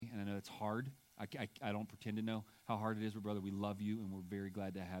it's hard. I don't pretend to know how hard it is, but brother, we love you, and we're very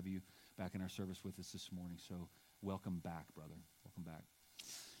glad to have you back in our service with us this morning. So welcome back, brother. Welcome back.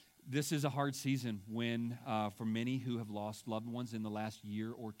 This is a hard season when, for many who have lost loved ones in the last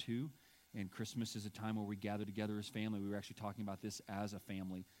year or two, and Christmas is a time where we gather together as family. We were actually talking about this as a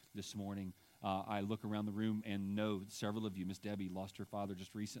family this morning. I look around the room and know several of you, Miss Debbie, lost her father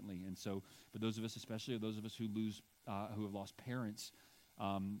just recently. And so for those of us, especially those of us who have lost parents,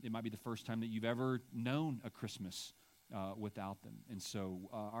 it might be the first time that you've ever known a Christmas without them. And so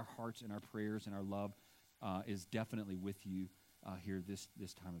our hearts and our prayers and our love is definitely with you here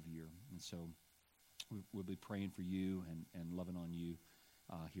this time of year. And so we'll be praying for you and loving on you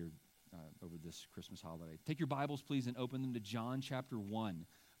here over this Christmas holiday. Take your Bibles, please, and open them to John chapter 1.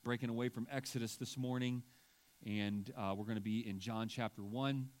 Breaking away from Exodus this morning, and we're going to be in John chapter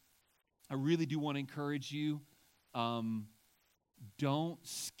 1. I really do want to encourage you, don't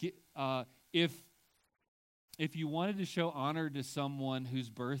skip, if you wanted to show honor to someone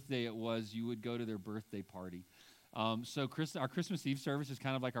whose birthday it was, you would go to their birthday party. So our Christmas Eve service is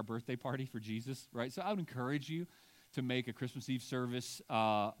kind of like our birthday party for Jesus, right? So I would encourage you to make a Christmas Eve service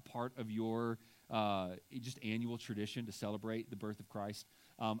part of your just annual tradition to celebrate the birth of Christ.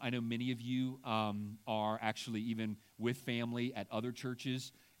 I know many of you are actually even with family at other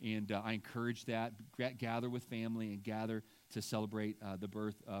churches, and I encourage that. Gather with family and gather to celebrate the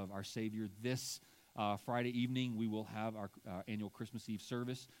birth of our Savior. This Friday evening, we will have our annual Christmas Eve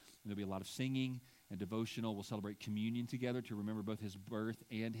service. There'll be a lot of singing and devotional. We'll celebrate communion together to remember both his birth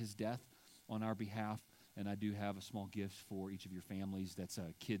and his death on our behalf. And I do have a small gift for each of your families. That's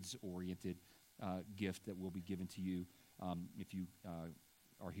a kids-oriented gift that will be given to you if you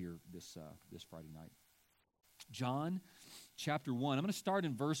are here this Friday night. John chapter 1. I'm going to start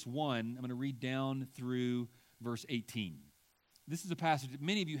in verse 1. I'm going to read down through verse 18. This is a passage that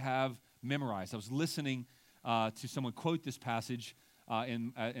many of you have memorized. I was listening to someone quote this passage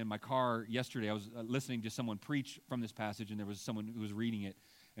in my car yesterday. I was listening to someone preach from this passage, and there was someone who was reading it,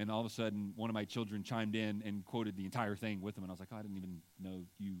 and all of a sudden one of my children chimed in and quoted the entire thing with them, and I was like, oh, I didn't even know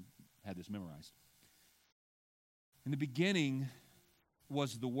you had this memorized. In the beginning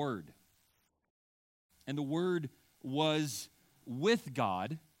was the Word, and the Word was with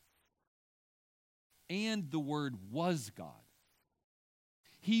God, and the Word was God.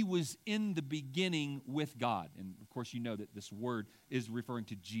 He was in the beginning with God. And of course, you know that this word is referring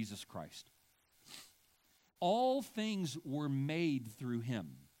to Jesus Christ. All things were made through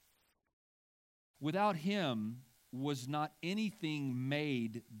him. Without him was not anything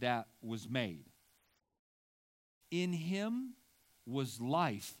made that was made. In him was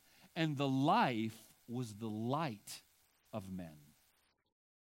life, and the life was the light of men.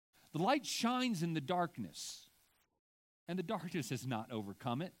 The light shines in the darkness, and the darkness has not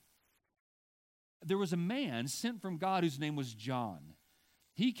overcome it. There was a man sent from God whose name was John.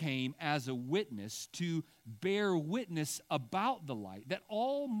 He came as a witness to bear witness about the light, that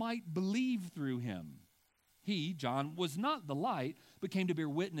all might believe through him. He, John, was not the light, but came to bear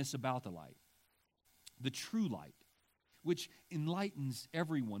witness about the light. The true light, which enlightens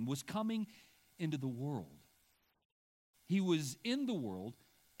everyone, was coming into the world. He was in the world,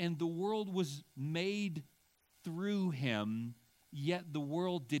 and the world was made through him, yet the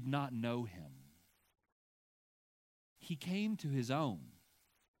world did not know him. He came to his own,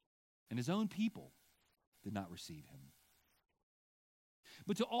 and his own people did not receive him.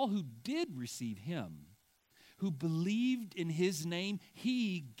 But to all who did receive him, who believed in his name,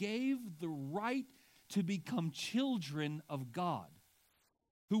 he gave the right to become children of God,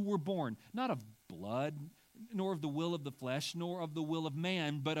 who were born not of blood, nor of the will of the flesh, nor of the will of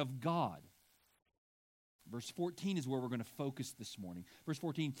man, but of God. Verse 14 is where we're going to focus this morning. Verse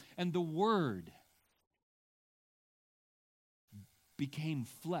 14, and the Word became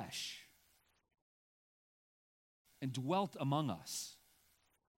flesh and dwelt among us.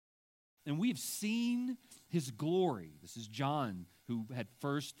 And we have seen his glory. This is John, who had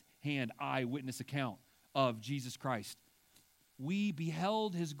first-hand eyewitness account of Jesus Christ. We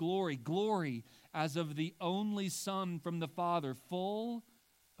beheld his glory, glory as of the only Son from the Father, full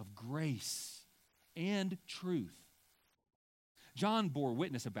of grace and truth. John bore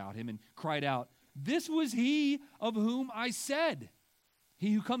witness about him and cried out, "This was he of whom I said,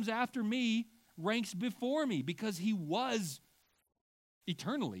 'He who comes after me ranks before me,' because he was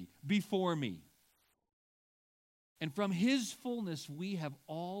eternally before me. And from his fullness we have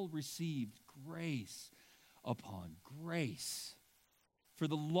all received grace upon grace. For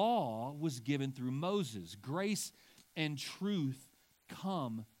the law was given through Moses. Grace and truth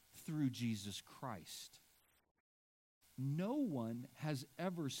come through Jesus Christ. no one has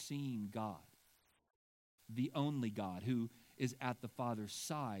ever seen God, the only God who is at the Father's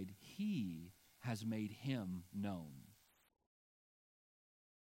side. He has made him known.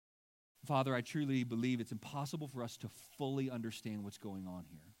 Father, I truly believe it's impossible for us to fully understand what's going on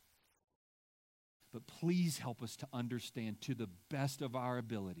here. But please help us to understand to the best of our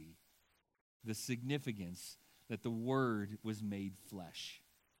ability the significance that the Word was made flesh.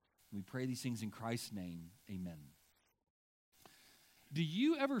 We pray these things in Christ's name. Amen. Do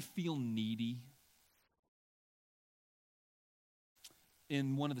you ever feel needy?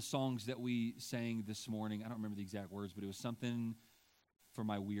 In one of the songs that we sang this morning, I don't remember the exact words, but it was something for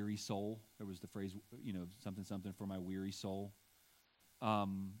my weary soul. There was the phrase, something for my weary soul.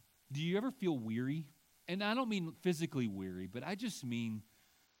 Do you ever feel weary? And I don't mean physically weary, but I just mean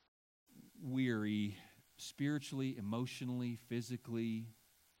weary spiritually, emotionally, physically,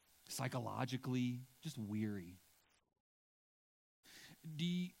 psychologically, just weary. Do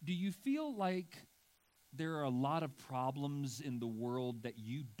you feel like there are a lot of problems in the world that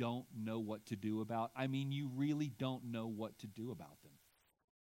you don't know what to do about? I mean, you really don't know what to do about them.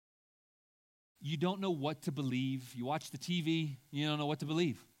 You don't know what to believe. You watch the TV, you don't know what to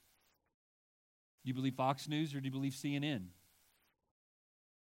believe. Do you believe Fox News or do you believe CNN?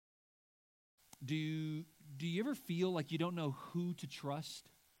 Do you ever feel like you don't know who to trust?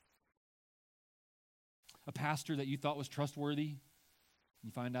 A pastor that you thought was trustworthy, you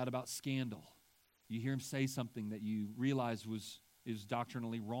find out about scandal. You hear him say something that you realize is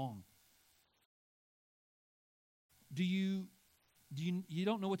doctrinally wrong. You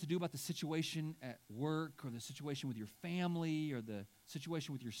don't know what to do about the situation at work or the situation with your family or the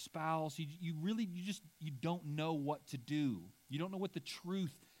situation with your spouse. You don't know what to do. You don't know what the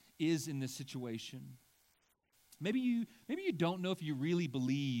truth is in this situation. Maybe you don't know if you really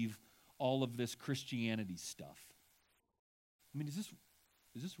believe all of this Christianity stuff. I mean, is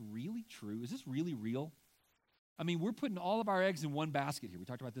this really true? Is this really real? I mean, we're putting all of our eggs in one basket here. We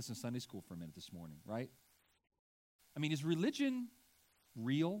talked about this in Sunday school for a minute this morning, right? I mean, is religion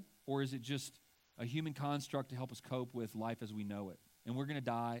real, or is it just a human construct to help us cope with life as we know it? And we're going to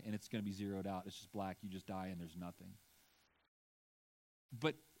die, and it's going to be zeroed out. It's just black. You just die, and there's nothing.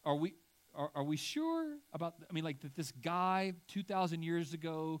 But are we sure about, that this guy 2,000 years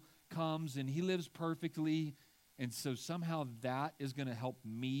ago comes, and he lives perfectly, and so somehow that is going to help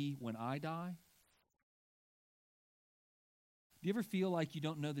me when I die? Do you ever feel like you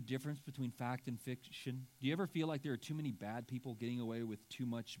don't know the difference between fact and fiction? Do you ever feel like there are too many bad people getting away with too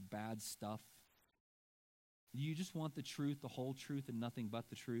much bad stuff? Do you just want the truth, the whole truth, and nothing but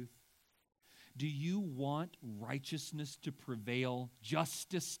the truth? Do you want righteousness to prevail,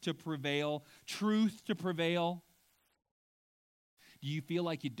 justice to prevail, truth to prevail? Do you feel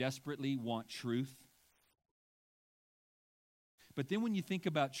like you desperately want truth? But then when you think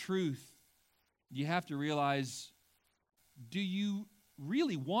about truth, you have to realize, do you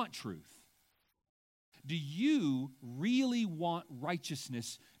really want truth? Do you really want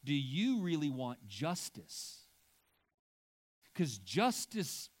righteousness? Do you really want justice? Because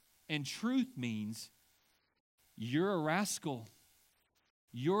justice and truth means you're a rascal,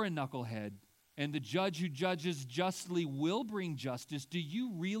 you're a knucklehead, and the judge who judges justly will bring justice. Do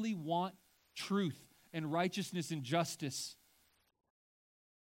you really want truth and righteousness and justice?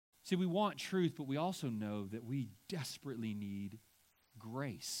 See, we want truth, but we also know that we desperately need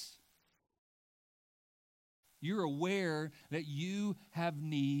grace. You're aware that you have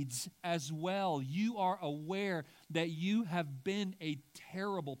needs as well. You are aware that you have been a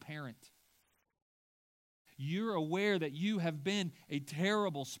terrible parent. You're aware that you have been a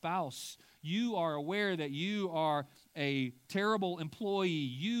terrible spouse. You are aware that you are a terrible employee.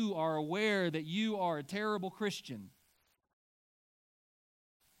 You are aware that you are a terrible Christian.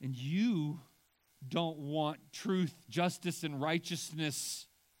 And you don't want truth, justice, and righteousness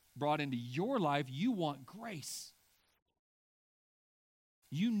brought into your life. You want grace.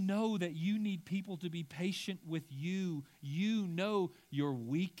 You know that you need people to be patient with you. You know your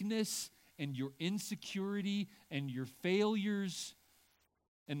weakness and your insecurity and your failures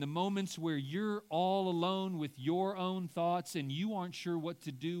and the moments where you're all alone with your own thoughts and you aren't sure what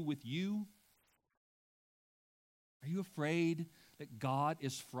to do with you. Are you afraid that God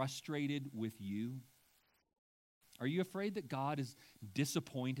is frustrated with you? Are you afraid that God is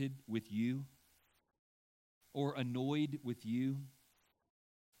disappointed with you or annoyed with you?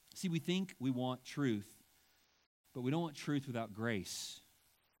 See, we think we want truth, but we don't want truth without grace.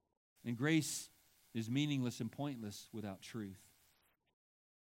 And grace is meaningless and pointless without truth.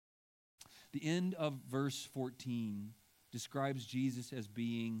 The end of verse 14 describes Jesus as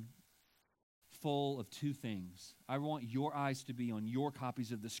being full of two things. I want your eyes to be on your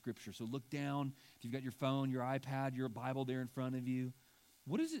copies of the Scripture. So look down. If you've got your phone, your iPad, your Bible there in front of you,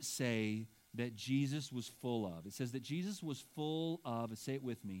 what does it say that Jesus was full of? It says that Jesus was full of, say it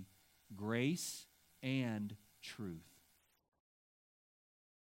with me, grace and truth.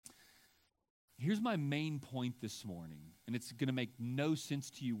 Here's my main point this morning, and it's going to make no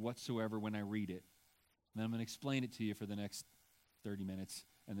sense to you whatsoever when I read it. And I'm going to explain it to you for the next 30 minutes,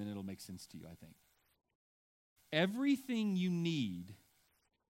 and then it'll make sense to you, I think. Everything you need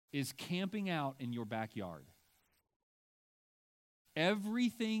is camping out in your backyard.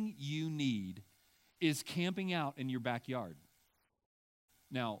 Everything you need is camping out in your backyard.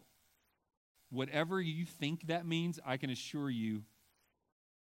 Now, whatever you think that means, I can assure you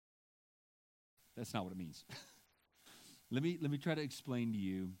that's not what it means. Let me try to explain to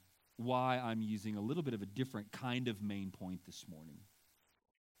you why I'm using a little bit of a different kind of main point this morning.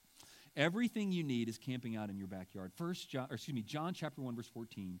 Everything you need is camping out in your backyard. John chapter 1, verse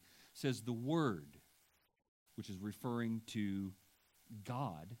 14 says the Word, which is referring to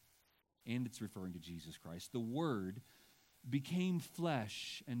God, and it's referring to Jesus Christ. The Word became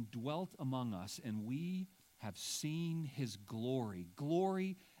flesh and dwelt among us, and we have seen his glory.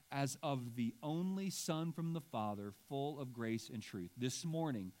 Glory as of the only Son from the Father, full of grace and truth. This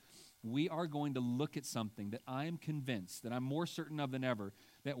morning, we are going to look at something that I am convinced, that I'm more certain of than ever,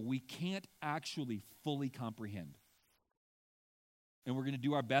 that we can't actually fully comprehend. And we're going to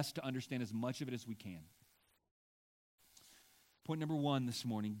do our best to understand as much of it as we can. Point number one this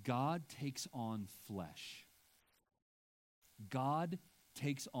morning, God takes on flesh. God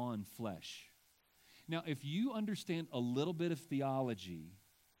takes on flesh. Now, if you understand a little bit of theology,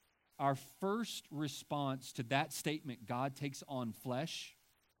 our first response to that statement, God takes on flesh,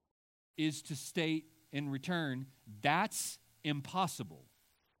 is to state in return, that's impossible.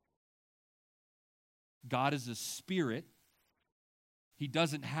 God is a spirit. He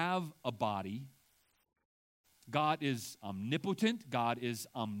doesn't have a body. God is omnipotent. God is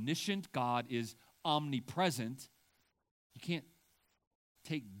omniscient. God is omnipresent. You can't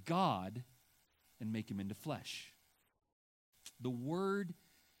take God and make him into flesh. The Word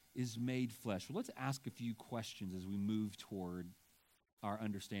is made flesh. Well, let's ask a few questions as we move toward our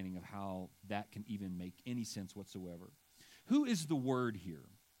understanding of how that can even make any sense whatsoever. Who is the Word here?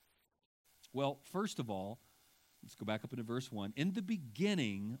 Well, first of all, let's go back up into verse 1. In the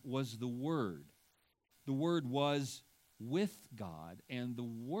beginning was the Word. The Word was with God, and the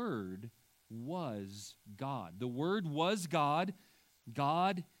Word was God. The Word was God.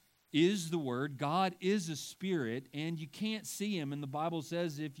 God is the Word. God is a spirit, and you can't see him. And the Bible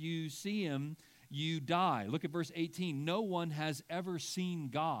says if you see him, you die. Look at verse 18. No one has ever seen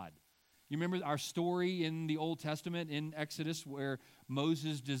God. You remember our story in the Old Testament in Exodus where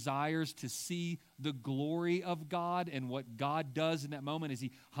Moses desires to see the glory of God, and what God does in that moment is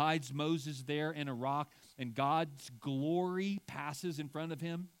he hides Moses there in a rock, and God's glory passes in front of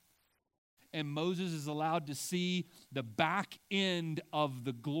him. And Moses is allowed to see the back end of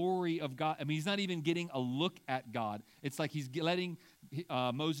the glory of God. I mean, he's not even getting a look at God. It's like he's letting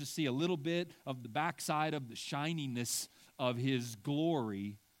Moses see a little bit of the backside of the shininess of his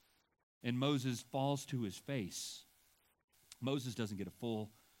glory, and Moses falls to his face. Moses doesn't get a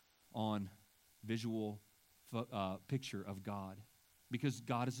full-on visual picture of God because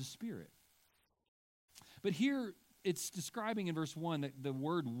God is a spirit. But here, it's describing in verse 1 that the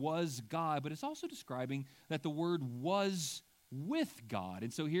Word was God, but it's also describing that the Word was with God.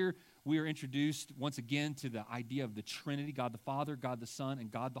 And so here we are introduced once again to the idea of the Trinity, God the Father, God the Son,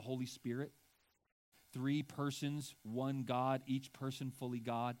 and God the Holy Spirit. 3 persons, one God, each person fully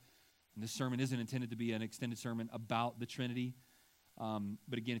God. And this sermon isn't intended to be an extended sermon about the Trinity.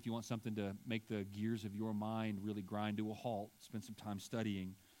 But again, if you want something to make the gears of your mind really grind to a halt, spend some time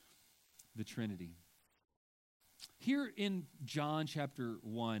studying the Trinity. Here in John chapter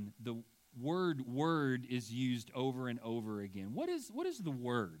 1, the word is used over and over again. What is the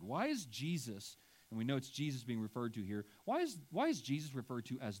Word? Why is Jesus, and we know it's Jesus being referred to here, why is Jesus referred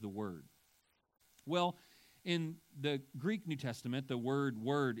to as the Word? Well, in the Greek New Testament, the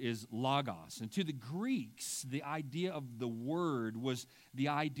word is logos. And to the Greeks, the idea of the word was the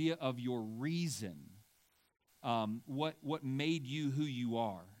idea of your reason, what made you who you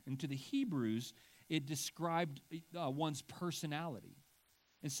are. And to the Hebrews, it described one's personality.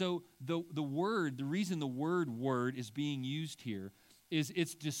 And so the reason the word is being used here is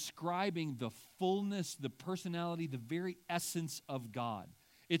it's describing the fullness, the personality, the very essence of God.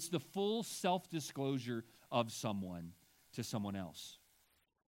 It's the full self-disclosure of someone to someone else.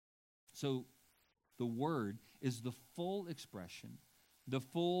 So the Word is the full expression, the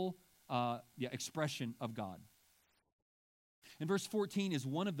full expression of God. And verse 14 is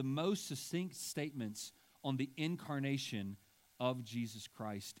one of the most succinct statements on the incarnation of Jesus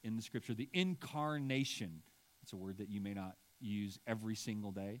Christ in the Scripture. The incarnation. It's a word that you may not use every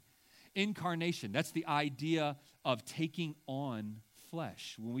single day. Incarnation, that's the idea of taking on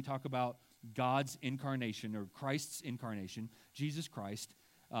flesh. When we talk about God's incarnation or Christ's incarnation, Jesus Christ,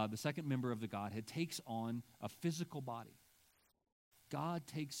 the second member of the Godhead, takes on a physical body. God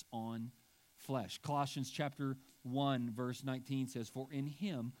takes on flesh. Colossians chapter 1, verse 19 says, "For in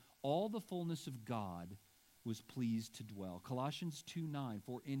him all the fullness of God was pleased to dwell." Colossians 2:9,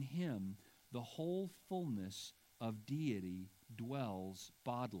 "For in him the whole fullness of deity dwells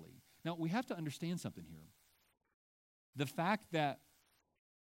bodily." Now, we have to understand something here. The fact that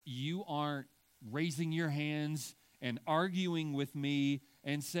you aren't raising your hands and arguing with me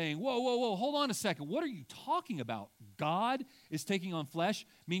and saying, whoa, hold on a second. What are you talking about? God is taking on flesh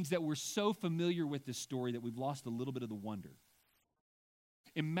means that we're so familiar with this story that we've lost a little bit of the wonder.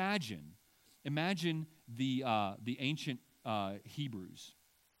 Imagine the ancient Hebrews.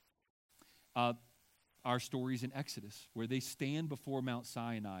 Our stories in Exodus, where they stand before Mount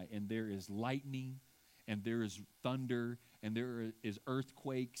Sinai and there is lightning and there is thunder and there is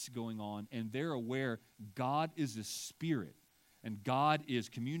earthquakes going on, and they're aware God is a spirit and God is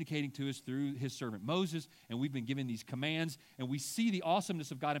communicating to us through his servant Moses, and we've been given these commands, and we see the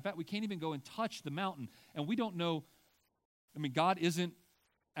awesomeness of God. In fact, we can't even go and touch the mountain, and we don't know, God isn't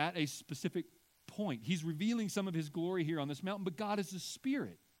at a specific point. He's revealing some of his glory here on this mountain, but God is a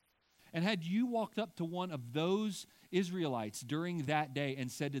spirit. And had you walked up to one of those Israelites during that day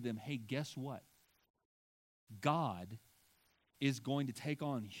and said to them, hey, guess what? God is going to take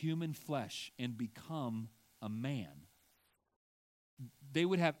on human flesh and become a man. They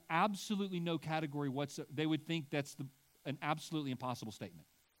would have absolutely no category whatsoever. They would think that's an absolutely impossible statement.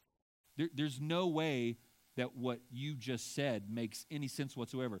 There's no way that what you just said makes any sense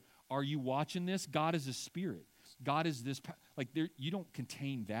whatsoever. Are you watching this? God is a spirit. God is this, you don't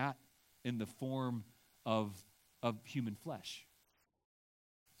contain that in the form of human flesh.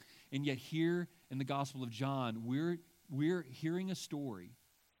 And yet here in the Gospel of John, we're hearing a story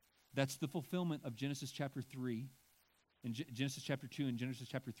that's the fulfillment of Genesis chapter 3, and Genesis chapter 2 and Genesis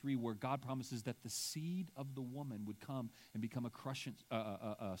chapter 3, where God promises that the seed of the woman would come and become a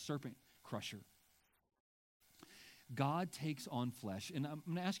serpent crusher. God takes on flesh. And I'm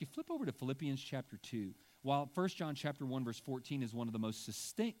going to ask you, flip over to Philippians chapter 2. While 1 John chapter 1, verse 14 is one of the most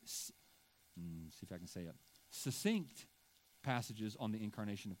succinct passages on the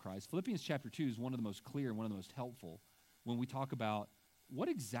incarnation of Christ, Philippians chapter 2 is one of the most clear and one of the most helpful when we talk about what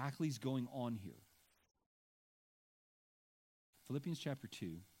exactly is going on here. Philippians chapter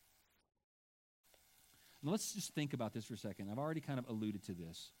 2. Now let's just think about this for a second. I've already kind of alluded to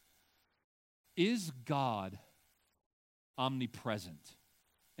this. Is God omnipresent?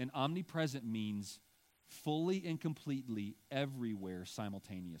 And omnipresent means fully and completely everywhere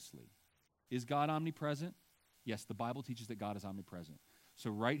simultaneously. Is God omnipresent? Yes, the Bible teaches that God is omnipresent. So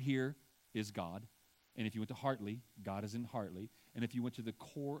right here is God. And if you went to Hartley, God is in Hartley. And if you went to the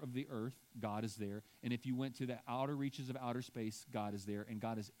core of the earth, God is there. And if you went to the outer reaches of outer space, God is there. And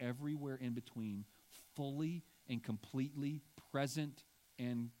God is everywhere in between, fully and completely present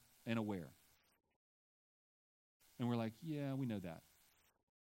and aware. And we're like, yeah, we know that.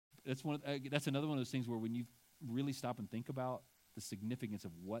 That's another one of those things where when you really stop and think about the significance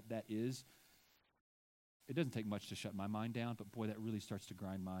of what that is, it doesn't take much to shut my mind down, but boy, that really starts to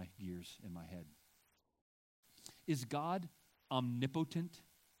grind my gears in my head. Is God omnipotent?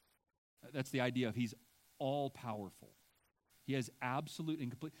 That's the idea of he's all-powerful. He has absolute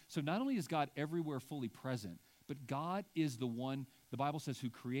and complete. So not only is God everywhere fully present, but God is the one, the Bible says, who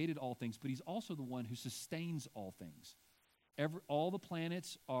created all things, but he's also the one who sustains all things. All the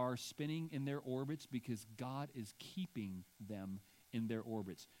planets are spinning in their orbits because God is keeping them in their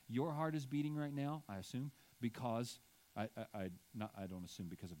orbits. Your heart is beating right now, I assume, because, I don't assume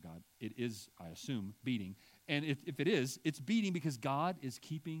because of God. It is, I assume, beating. And if it is, it's beating because God is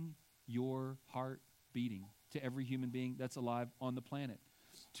keeping your heart beating to every human being that's alive on the planet.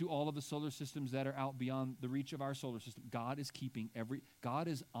 To all of the solar systems that are out beyond the reach of our solar system. God is keeping God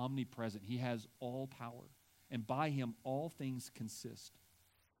is omnipresent. He has all power. And by him, all things consist.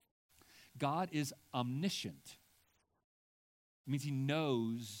 God is omniscient. It means he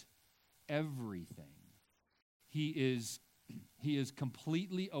knows everything. He is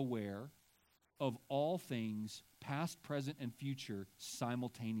completely aware of all things, past, present, and future,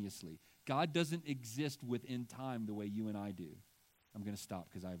 simultaneously. God doesn't exist within time the way you and I do. I'm going to stop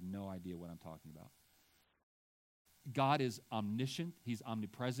because I have no idea what I'm talking about. God is omniscient, he's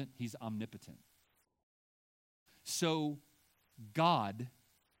omnipresent, he's omnipotent. So God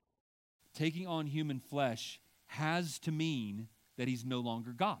taking on human flesh has to mean that he's no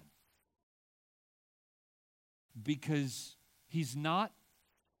longer God. Because he's not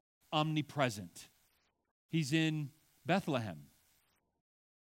omnipresent. He's in Bethlehem.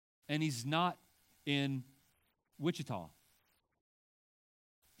 And he's not in Wichita.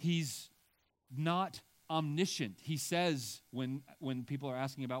 He's not omniscient. He says when people are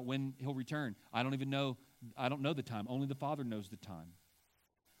asking about when he'll return, I don't know the time. Only the Father knows the time.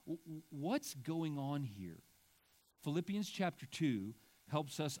 What's going on here? Philippians chapter 2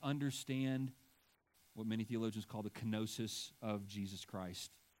 helps us understand what many theologians call the kenosis of Jesus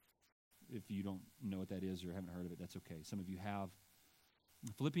Christ. If you don't know what that is or haven't heard of it, that's okay. Some of you have.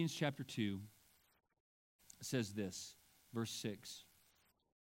 Philippians chapter 2 says this, verse 6,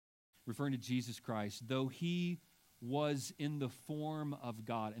 referring to Jesus Christ, though he was in the form of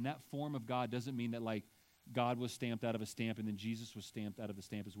God, and that form of God doesn't mean that like God was stamped out of a stamp and then Jesus was stamped out of a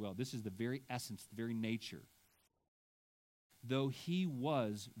stamp as well. This is the very essence, the very nature. Though he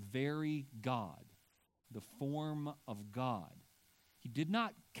was very God, the form of God, he did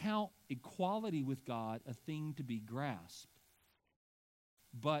not count equality with God a thing to be grasped,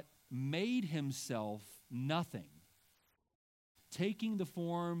 but made himself nothing, taking the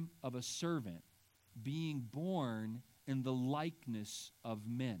form of a servant, being born in the likeness of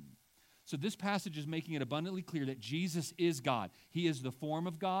men. So this passage is making it abundantly clear that Jesus is God. He is the form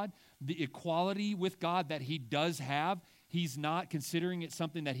of God. The equality with God that he does have, he's not considering it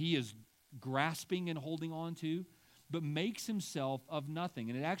something that he is grasping and holding on to, but makes himself of nothing.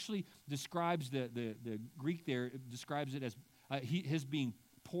 And it actually describes, the Greek there, it describes it as his being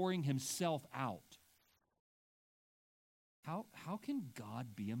pouring himself out. How can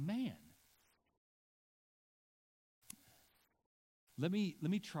God be a man? Let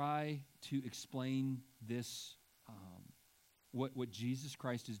me try to explain this, what Jesus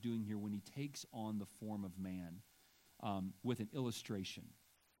Christ is doing here when he takes on the form of man with an illustration.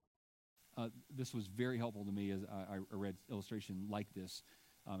 This was very helpful to me as I read illustration like this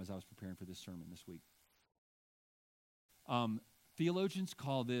as I was preparing for this sermon this week. Theologians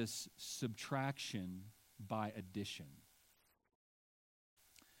call this subtraction by addition.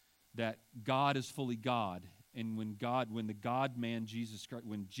 That God is fully God, and when the God-man Jesus Christ,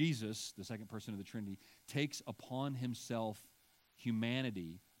 when Jesus, the second person of the Trinity, takes upon himself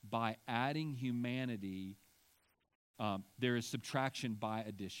humanity, by adding humanity, there is subtraction by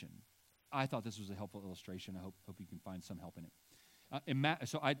addition. I thought this was a helpful illustration. I hope you can find some help in it.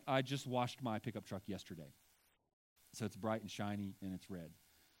 So I just washed my pickup truck yesterday. So it's bright and shiny and it's red.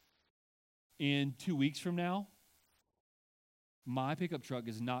 In 2 weeks from now, my pickup truck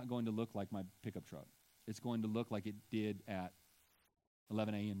is not going to look like my pickup truck. It's going to look like it did at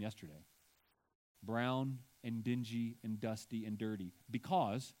 11 a.m. yesterday. Brown and dingy and dusty and dirty,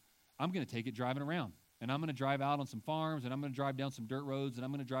 because I'm going to take it driving around. And I'm going to drive out on some farms, and I'm going to drive down some dirt roads, and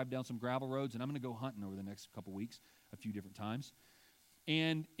I'm going to drive down some gravel roads, and I'm going to go hunting over the next couple weeks a few different times.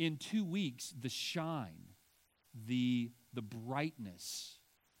 And in 2 weeks, the shine, the brightness,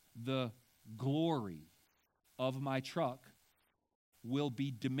 the glory of my truck will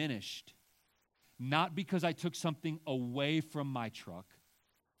be diminished. Not because I took something away from my truck,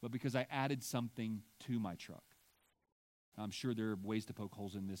 but because I added something to my truck. I'm sure there are ways to poke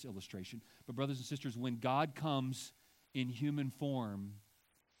holes in this illustration. But brothers and sisters, when God comes in human form,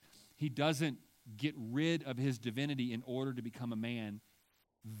 he doesn't get rid of his divinity in order to become a man.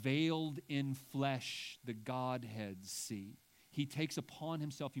 Veiled in flesh, the Godhead see. He takes upon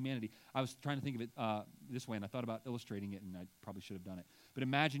himself humanity. I was trying to think of it this way, and I thought about illustrating it, and I probably should have done it. But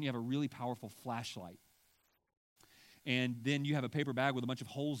imagine you have a really powerful flashlight, and then you have a paper bag with a bunch of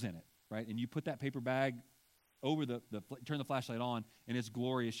holes in it, right? And you put that paper bag over turn the flashlight on, and its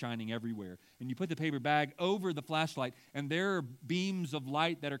glory is shining everywhere. And you put the paper bag over the flashlight, and there are beams of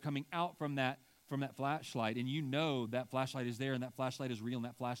light that are coming out from that flashlight, and you know that flashlight is there, and that flashlight is real, and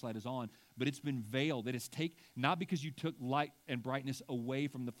that flashlight is on, but it's been veiled. It is not because you took light and brightness away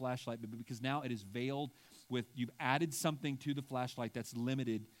from the flashlight, but because now it is veiled with, you've added something to the flashlight that's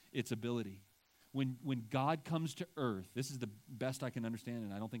limited its ability. When God comes to earth, this is the best I can understand,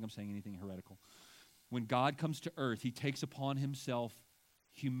 and I don't think I'm saying anything heretical. When God comes to earth, he takes upon himself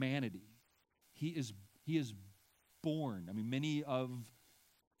humanity. He is born. I mean,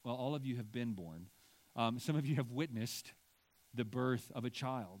 all of you have been born. Some of you have witnessed the birth of a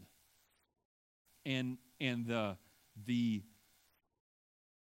child. And the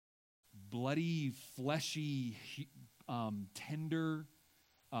bloody, fleshy, tender,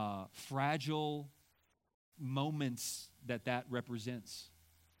 fragile, moments that represents.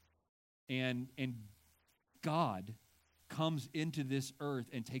 And God comes into this earth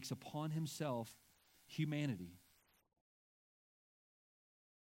and takes upon himself humanity.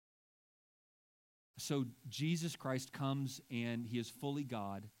 So Jesus Christ comes and he is fully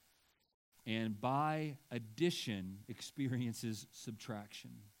God, and by addition experiences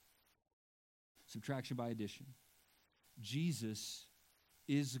subtraction. Subtraction by addition. Jesus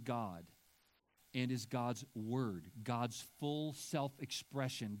is God and is God's word, God's full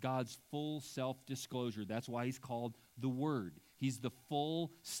self-expression, God's full self-disclosure. That's why he's called the Word. He's the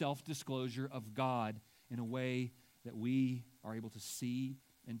full self-disclosure of God in a way that we are able to see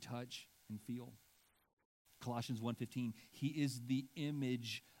and touch and feel. Colossians 1:15, he is the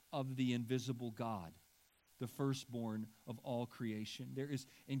image of the invisible God, the firstborn of all creation. There is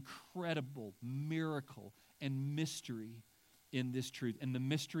incredible miracle and mystery in this truth, and the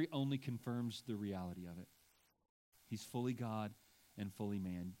mystery only confirms the reality of it. He's fully God and fully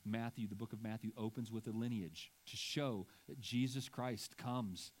man. Matthew, the book of Matthew, opens with a lineage to show that Jesus Christ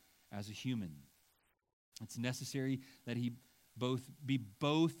comes as a human. It's necessary that he be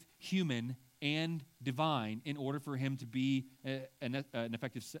both human and divine in order for him to be an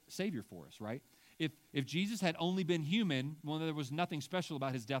effective Savior for us, right? If Jesus had only been human, well, there was nothing special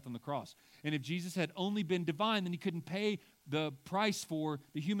about his death on the cross. And if Jesus had only been divine, then he couldn't pay the price for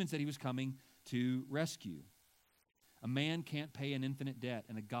the humans that he was coming to rescue. A man can't pay an infinite debt,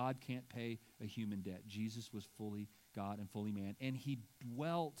 and a God can't pay a human debt. Jesus was fully God and fully man, and he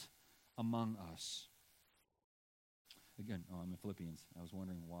dwelt among us. Again, I'm in Philippians. I was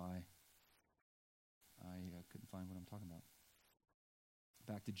wondering why I couldn't find what I'm talking about.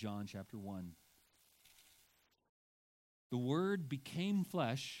 Back to John chapter 1. The Word became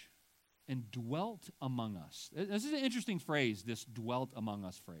flesh and dwelt among us. This is an interesting phrase, this dwelt among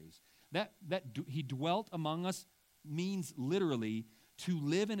us phrase. He dwelt among us means literally to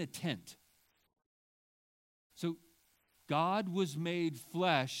live in a tent. So God was made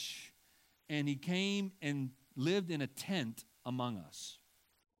flesh, and he came and lived in a tent among us.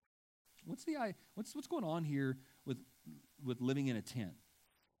 What's going on here with living in a tent?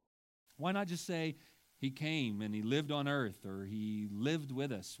 Why not just say he came and he lived on earth, or he lived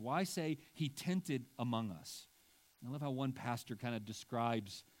with us? Why say he tented among us? I love how one pastor kind of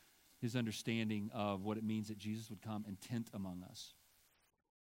describes his understanding of what it means that Jesus would come and tent among us.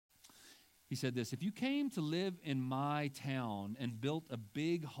 He said this: if you came to live in my town and built a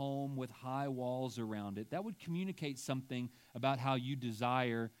big home with high walls around it, that would communicate something about how you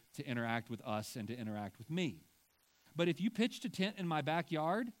desire to interact with us and to interact with me. But if you pitched a tent in my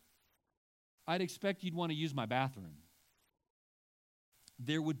backyard, I'd expect you'd want to use my bathroom.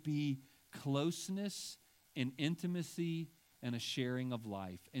 There would be closeness and intimacy and a sharing of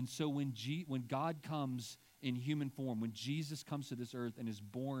life. And so when God comes in human form, when Jesus comes to this earth and is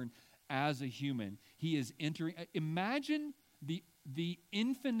born as a human, he is entering. Imagine the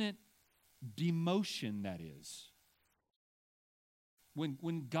infinite demotion that is.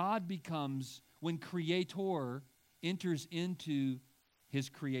 When God becomes, when Creator enters into his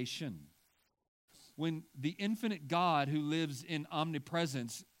creation. When the infinite God who lives in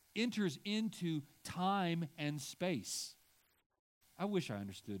omnipresence enters into time and space. I wish I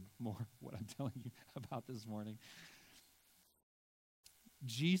understood more what I'm telling you about this morning.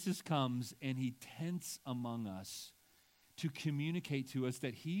 Jesus comes and he tents among us to communicate to us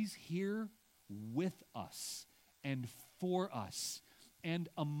that he's here with us and for us and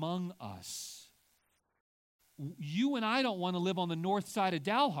among us. You and I don't want to live on the north side of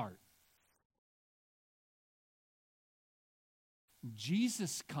Dalhart.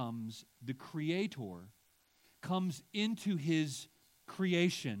 Jesus comes, the Creator, comes into his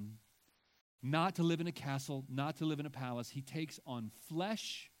creation, not to live in a castle, not to live in a palace. He takes on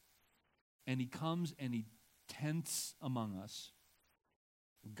flesh, and he comes and he tents among us.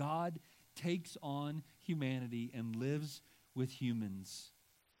 God takes on humanity and lives with humans.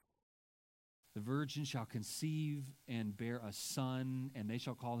 The virgin shall conceive and bear a son, and they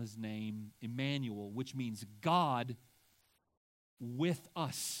shall call his name Emmanuel, which means God with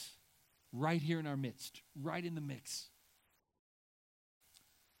us, right here in our midst, right in the mix.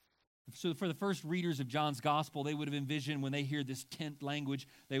 So for the first readers of John's gospel, they would have envisioned, when they hear this tent language,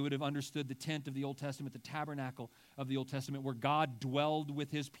 they would have understood the tent of the Old Testament, the tabernacle of the Old Testament, where God dwelled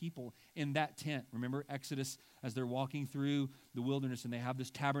with his people in that tent. Remember Exodus, as they're walking through the wilderness, and they have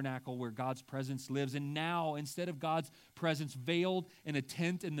this tabernacle where God's presence lives. And now, instead of God's presence veiled in a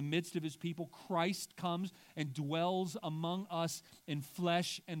tent in the midst of his people, Christ comes and dwells among us in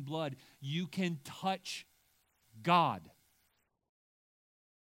flesh and blood. You can touch God.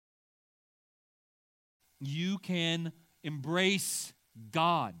 You can embrace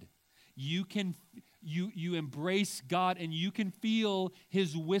God. You embrace God, and you can feel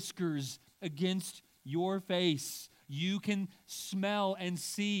his whiskers against your face. You can smell and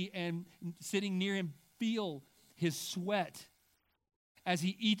see, and sitting near him, feel his sweat. As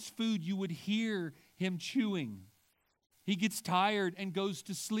he eats food, you would hear him chewing. He gets tired and goes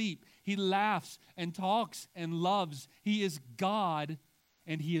to sleep. He laughs and talks and loves. He is God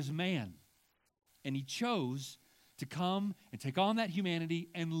and he is man. And he chose to come and take on that humanity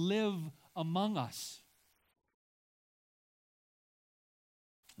and live among us.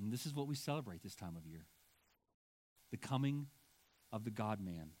 And this is what we celebrate this time of year. The coming of the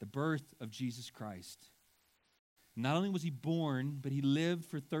God-man, the birth of Jesus Christ. Not only was he born, but he lived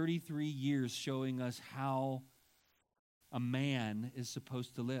for 33 years, showing us how a man is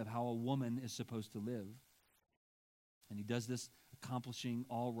supposed to live, how a woman is supposed to live. And he does this accomplishing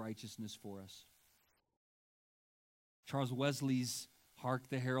all righteousness for us. Charles Wesley's Hark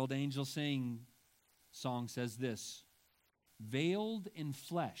the Herald Angels Sing song says this: veiled in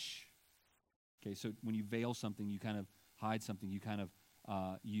flesh. Okay, so when you veil something, you kind of hide something, you kind of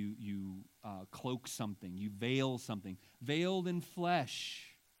cloak something, you veil something. Veiled in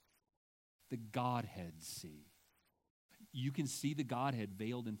flesh, the Godhead see. You can see the Godhead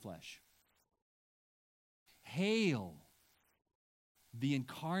veiled in flesh. Hail the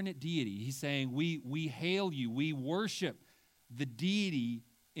incarnate deity. He's saying, we hail you, we worship the deity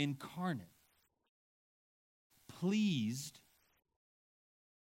incarnate. Pleased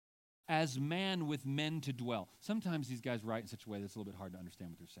as man with men to dwell. Sometimes these guys write in such a way that's a little bit hard to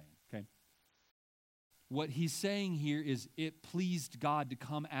understand what they're saying, okay? What he's saying here is it pleased God to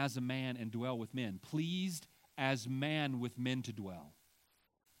come as a man and dwell with men. Pleased as man with men to dwell.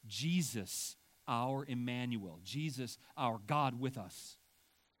 Jesus, our Emmanuel. Jesus, our God with us.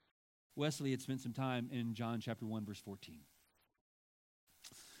 Wesley had spent some time in John chapter 1, verse 14.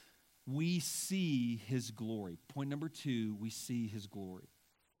 We see his glory. Point number 2, we see his glory.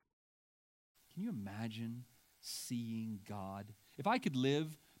 Can you imagine seeing God? If I could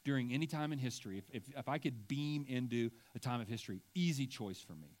live during any time in history, if I could beam into a time of history, easy choice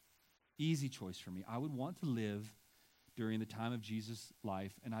for me. Easy choice for me. I would want to live during the time of Jesus'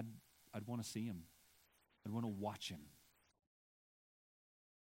 life, and I'd want to see him. I'd want to watch him.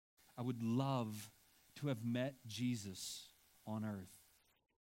 I would love to have met Jesus on earth.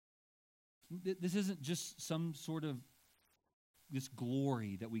 This isn't just some sort of this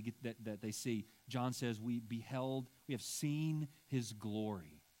glory that we get that they see. John says we have seen his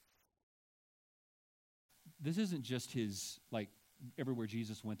glory. This isn't just his, like, everywhere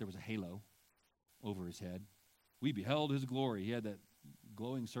Jesus went, there was a halo over his head. We beheld his glory. He had that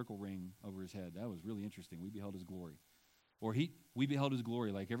glowing circle ring over his head. That was really interesting. We beheld his glory. Or we beheld his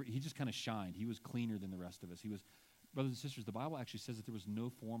glory. He just kind of shined. He was cleaner than the rest of us. Brothers and sisters, the Bible actually says that there was no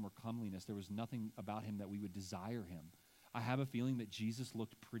form or comeliness. There was nothing about him that we would desire him. I have a feeling that Jesus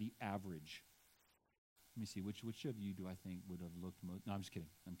looked pretty average. Let me see, which of you do I think would have looked most? No, I'm just kidding.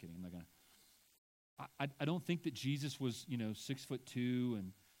 I'm kidding. I'm not going to. I don't think that Jesus was, 6'2"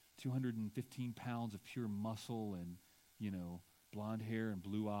 and 215 pounds of pure muscle and, blonde hair and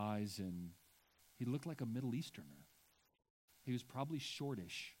blue eyes, and he looked like a Middle Easterner. He was probably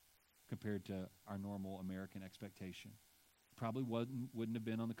shortish compared to our normal American expectation. Probably wouldn't have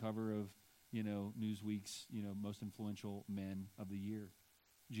been on the cover of, Newsweek's, most influential men of the year.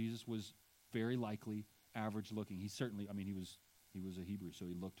 Jesus was very likely average looking. He certainly, he was a Hebrew, so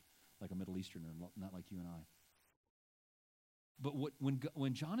he looked like a Middle Easterner, not like you and I. But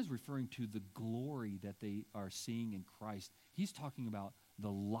when John is referring to the glory that they are seeing in Christ, he's talking about the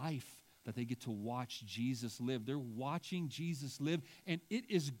life that they get to watch Jesus live. They're watching Jesus live, and it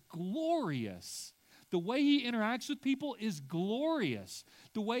is glorious. The way he interacts with people is glorious.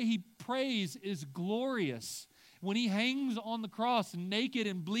 The way he prays is glorious. When he hangs on the cross naked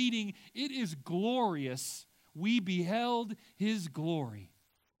and bleeding, it is glorious. We beheld his glory.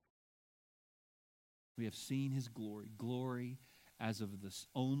 We have seen his glory as of the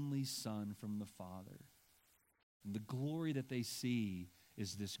only Son from the Father. And the glory that they see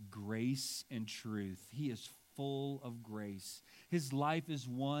is this grace and truth. He is full of grace. His life is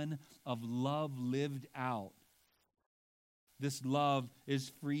one of love lived out. This love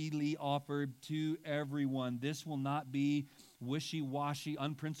is freely offered to everyone. This will not be wishy-washy,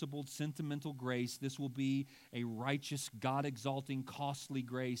 unprincipled, sentimental grace. This will be a righteous, God-exalting, costly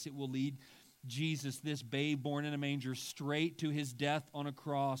grace. It will lead Jesus, this babe born in a manger, straight to his death on a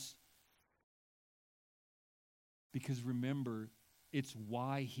cross. Because remember, it's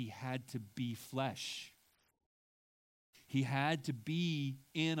why he had to be flesh. He had to be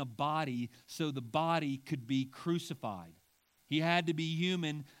in a body so the body could be crucified. He had to be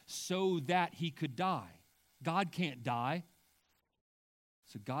human so that he could die. God can't die.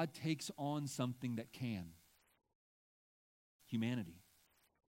 So God takes on something that can. Humanity.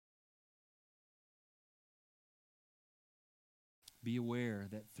 Be aware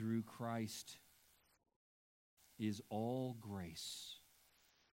that through Christ is all grace.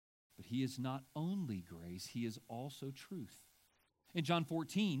 But he is not only grace, he is also truth. In John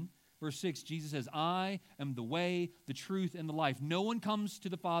 14, verse 6, Jesus says, I am the way, the truth, and the life. No one comes to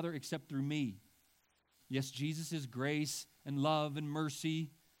the Father except through me. Yes, Jesus is grace and love and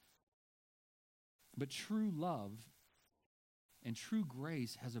mercy. But true love and true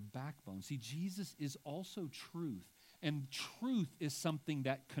grace has a backbone. See, Jesus is also truth. And truth is something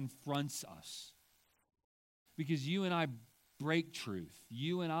that confronts us. Because you and I break truth.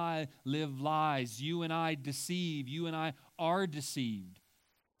 You and I live lies. You and I deceive. You and I are deceived.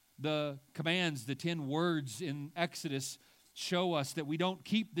 The commands, the 10 words in Exodus show us that we don't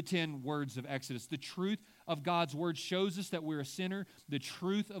keep the 10 words of Exodus. The truth of God's word shows us that we're a sinner. The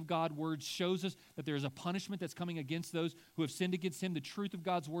truth of God's word shows us that there is a punishment that's coming against those who have sinned against him. The truth of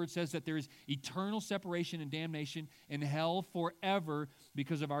God's word says that there is eternal separation and damnation in hell forever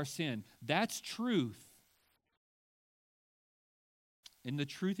because of our sin. That's truth. And the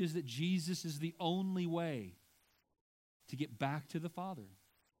truth is that Jesus is the only way to get back to the Father.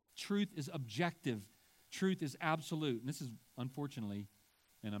 Truth is objective. Truth is absolute. And this is, unfortunately,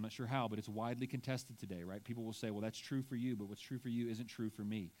 and I'm not sure how, but it's widely contested today, right? People will say, well, that's true for you, but what's true for you isn't true for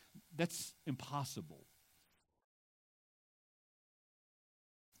me. That's impossible.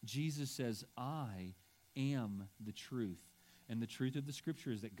 Jesus says, I am the truth. And the truth of the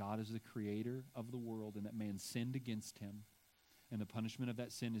Scripture is that God is the creator of the world and that man sinned against him. And the punishment of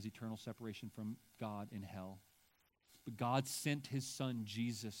that sin is eternal separation from God in hell. But God sent his Son,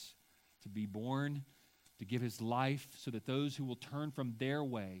 Jesus, to be born, to give his life so that those who will turn from their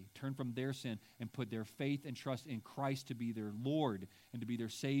way, turn from their sin, and put their faith and trust in Christ to be their Lord and to be their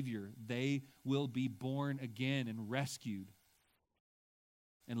Savior, they will be born again and rescued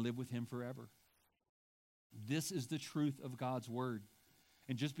and live with him forever. This is the truth of God's word.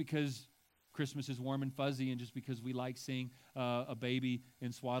 And just because Christmas is warm and fuzzy, and just because we like seeing a baby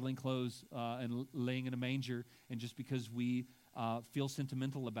in swaddling clothes and laying in a manger, and just because we feel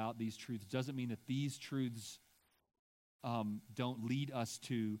sentimental about these truths, doesn't mean that these truths don't lead us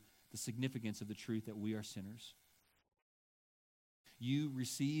to the significance of the truth that we are sinners. You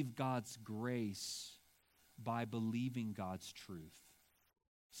receive God's grace by believing God's truth.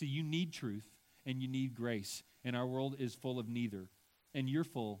 See, you need truth and you need grace, and our world is full of neither. And you're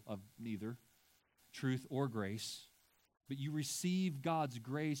full of neither truth or grace. But you receive God's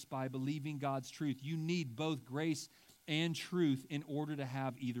grace by believing God's truth. You need both grace and truth in order to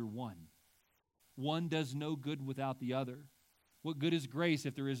have either one. One does no good without the other. What good is grace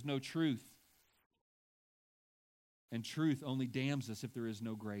if there is no truth? And truth only damns us if there is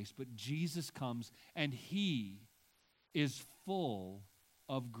no grace. But Jesus comes and he is full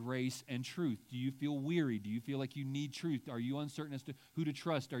of grace and truth. Do you feel weary? Do you feel like you need truth? Are you uncertain as to who to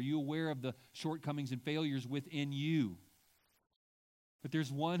trust? Are you aware of the shortcomings and failures within you? But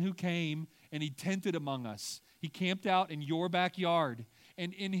there's one who came and he tented among us. He camped out in your backyard,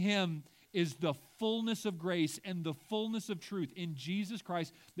 and in him is the fullness of grace and the fullness of truth. In Jesus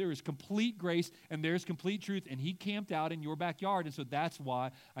Christ, there is complete grace and there's complete truth, and he camped out in your backyard. And so that's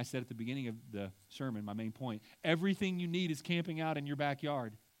why I said at the beginning of the sermon, my main point, everything you need is camping out in your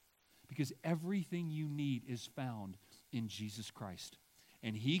backyard, because everything you need is found in Jesus Christ.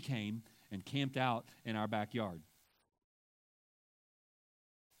 And he came and camped out in our backyard.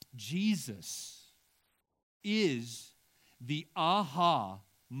 Jesus is the aha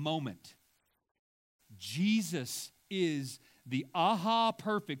moment. Jesus is the aha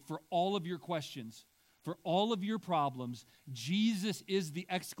perfect for all of your questions, for all of your problems. Jesus is the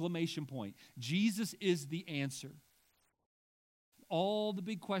exclamation point. Jesus is the answer. All the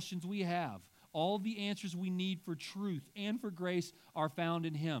big questions we have, all the answers we need for truth and for grace are found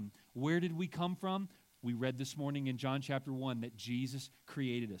in him. Where did we come from? We read this morning in John chapter 1 that Jesus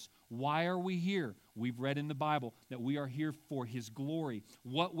created us. Why are we here? We've read in the Bible that we are here for his glory.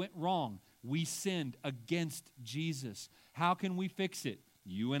 What went wrong? We sinned against Jesus. How can we fix it?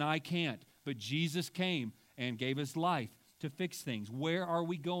 You and I can't. But Jesus came and gave us life to fix things. Where are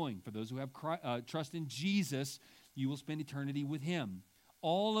we going? For those who have trust in Jesus, you will spend eternity with him.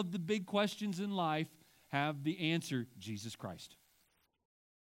 All of the big questions in life have the answer, Jesus Christ.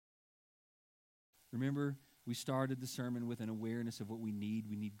 Remember, we started the sermon with an awareness of what we need.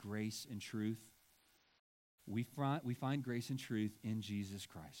 We need grace and truth. We find grace and truth in Jesus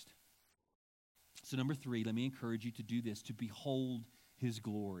Christ. So number 3, let me encourage you to do this, to behold his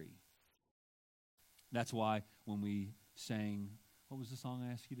glory. That's why when we sang, what was the song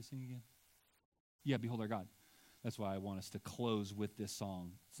I asked you to sing again? Yeah, Behold Our God. That's why I want us to close with this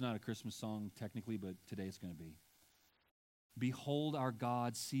song. It's not a Christmas song technically, but today it's going to be. Behold our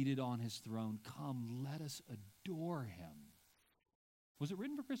God seated on his throne. Come, let us adore him. Was it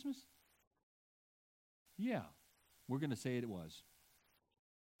written for Christmas? Yeah, we're going to say it was.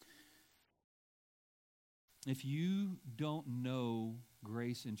 If you don't know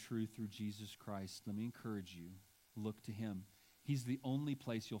grace and truth through Jesus Christ, let me encourage you, look to him. He's the only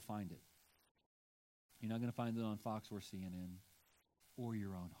place you'll find it. You're not going to find it on Fox or CNN or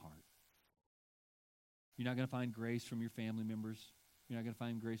your own heart. You're not going to find grace from your family members. You're not going to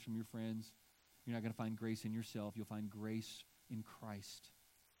find grace from your friends. You're not going to find grace in yourself. You'll find grace in Christ.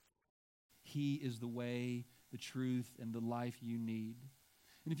 He is the way, the truth, and the life you need.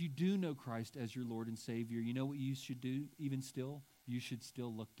 And if you do know Christ as your Lord and Savior, you know what you should do even still? You should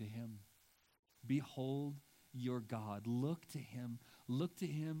still look to him. Behold your God. Look to him. Look to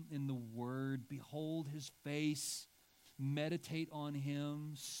him in the Word. Behold his face. Meditate on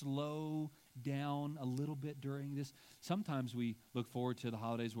him. Slow down a little bit during this. Sometimes we look forward to the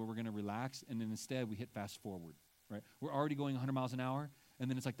holidays where we're going to relax, and then instead we hit fast forward, right? We're already going 100 miles an hour, and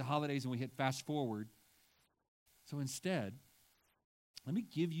then it's like the holidays and we hit fast forward. So instead, let me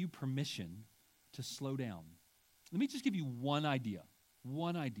give you permission to slow down. Let me just give you one idea.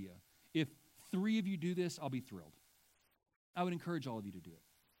 One idea. If 3 of you do this, I'll be thrilled. I would encourage all of you to do it.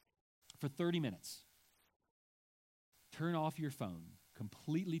 For 30 minutes, turn off your phone.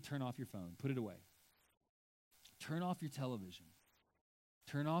 Completely turn off your phone. Put it away. Turn off your television.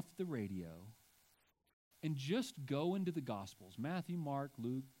 Turn off the radio. And just go into the Gospels. Matthew, Mark,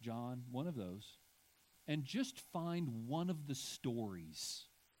 Luke, John, one of those. And just find one of the stories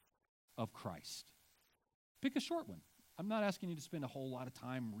of Christ. Pick a short one. I'm not asking you to spend a whole lot of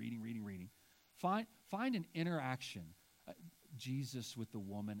time reading. Find an interaction. Jesus with the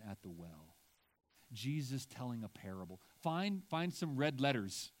woman at the well. Jesus telling a parable. Find some red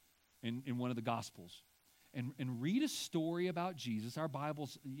letters in one of the Gospels. And read a story about Jesus. Our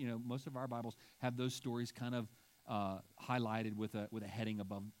Bibles, most of our Bibles have those stories kind of highlighted with a heading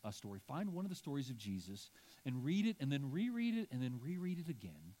above a story. Find one of the stories of Jesus and read it and then reread it and then reread it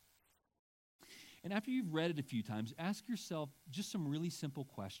again. And after you've read it a few times, ask yourself just some really simple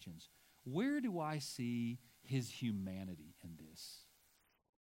questions. Where do I see his humanity in this?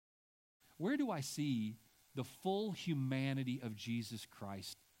 Where do I see the full humanity of Jesus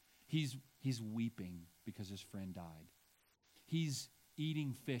Christ? He's weeping because his friend died. He's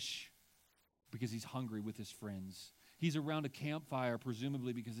eating fish because he's hungry with his friends. He's around a campfire,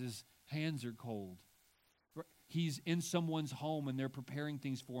 presumably because his hands are cold. He's in someone's home and they're preparing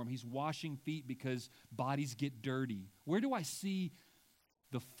things for him. He's washing feet because bodies get dirty. Where do I see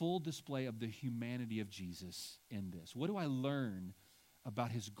the full display of the humanity of Jesus in this? What do I learn about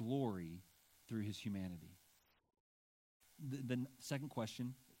his glory through his humanity? The second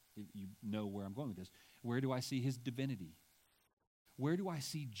question, you know where I'm going with this. Where do I see his divinity? Where do I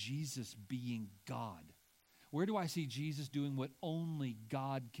see Jesus being God? Where do I see Jesus doing what only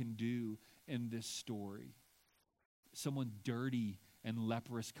God can do in this story? Someone dirty and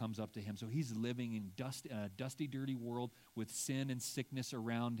leprous comes up to him. So he's living in a dusty, dirty world with sin and sickness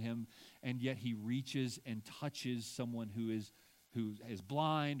around him, and yet he reaches and touches someone who is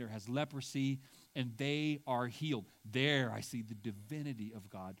blind or has leprosy, and they are healed. There I see the divinity of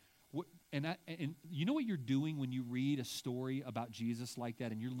God. And you know what you're doing when you read a story about Jesus like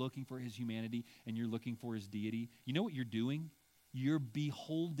that, and you're looking for his humanity and you're looking for his deity? You know what you're doing? You're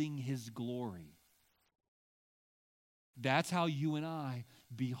beholding his glory. That's how you and I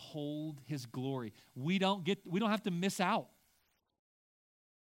behold his glory. We don't have to miss out.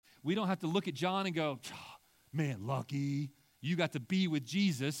 We don't have to look at John and go, oh, man, lucky. You got to be with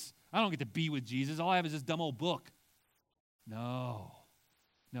Jesus. I don't get to be with Jesus. All I have is this dumb old book. No.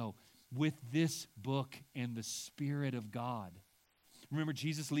 With this book and the Spirit of God. Remember,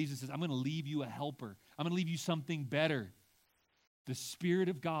 Jesus leaves and says, I'm going to leave you a helper. I'm going to leave you something better. The Spirit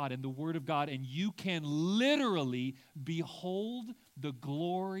of God and the Word of God, and you can literally behold the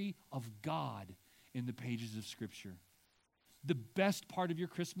glory of God in the pages of Scripture. The best part of your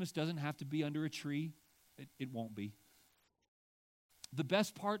Christmas doesn't have to be under a tree. It won't be. The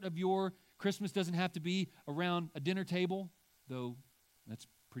best part of your Christmas doesn't have to be around a dinner table, though that's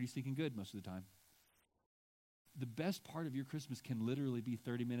pretty stinking good most of the time. The best part of your Christmas can literally be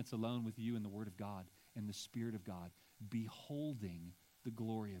 30 minutes alone with you and the Word of God and the Spirit of God, beholding the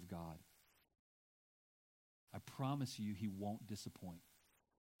glory of God. I promise you, he won't disappoint.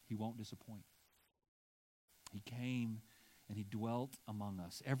 He won't disappoint. He came and he dwelt among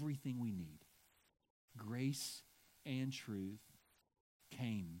us. Everything we need, grace and truth,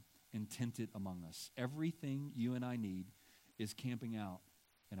 came and tented among us. Everything you and I need is camping out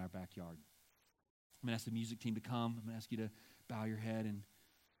in our backyard. I'm going to ask the music team to come. I'm going to ask you to bow your head. And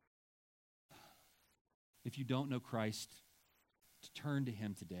if you don't know Christ, to turn to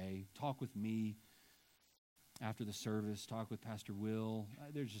him today. Talk with me after the service. Talk with Pastor Will.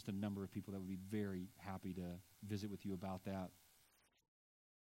 There's just a number of people that would be very happy to visit with you about that.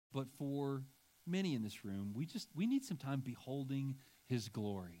 But for many in this room, we need some time beholding his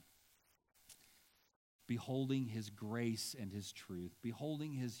glory, beholding his grace and his truth,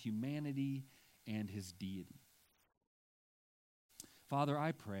 beholding his humanity and his deity. Father,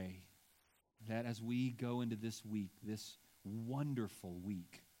 I pray that as we go into this week, this wonderful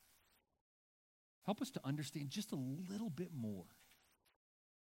week, help us to understand just a little bit more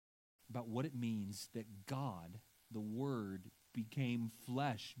about what it means that God, the Word, became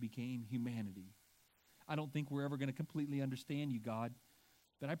flesh, became humanity. I don't think we're ever going to completely understand you, God,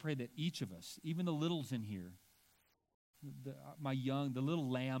 but I pray that each of us, even the littles in here, the little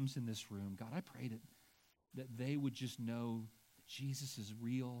lambs in this room, God, I pray that they would just know that Jesus is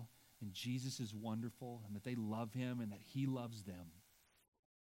real and Jesus is wonderful and that they love him and that he loves them.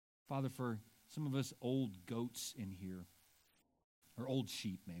 Father, for some of us old goats in here, or old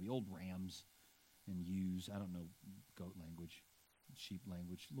sheep maybe, old rams and ewes, I don't know goat language, sheep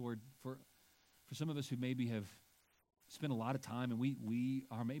language. Lord, for some of us who maybe have spent a lot of time and we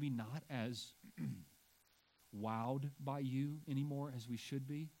are maybe not as wowed by you anymore as we should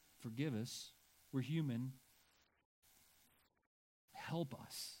be, forgive us. We're human. Help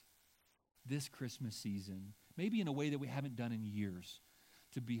us this Christmas season, maybe in a way that we haven't done in years,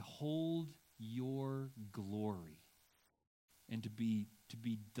 to behold your glory and to be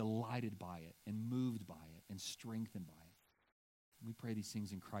delighted by it and moved by it and strengthened by it. We pray these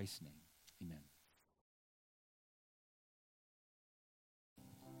things in Christ's name. Amen.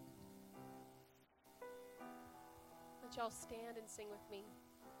 Let y'all stand and sing with me.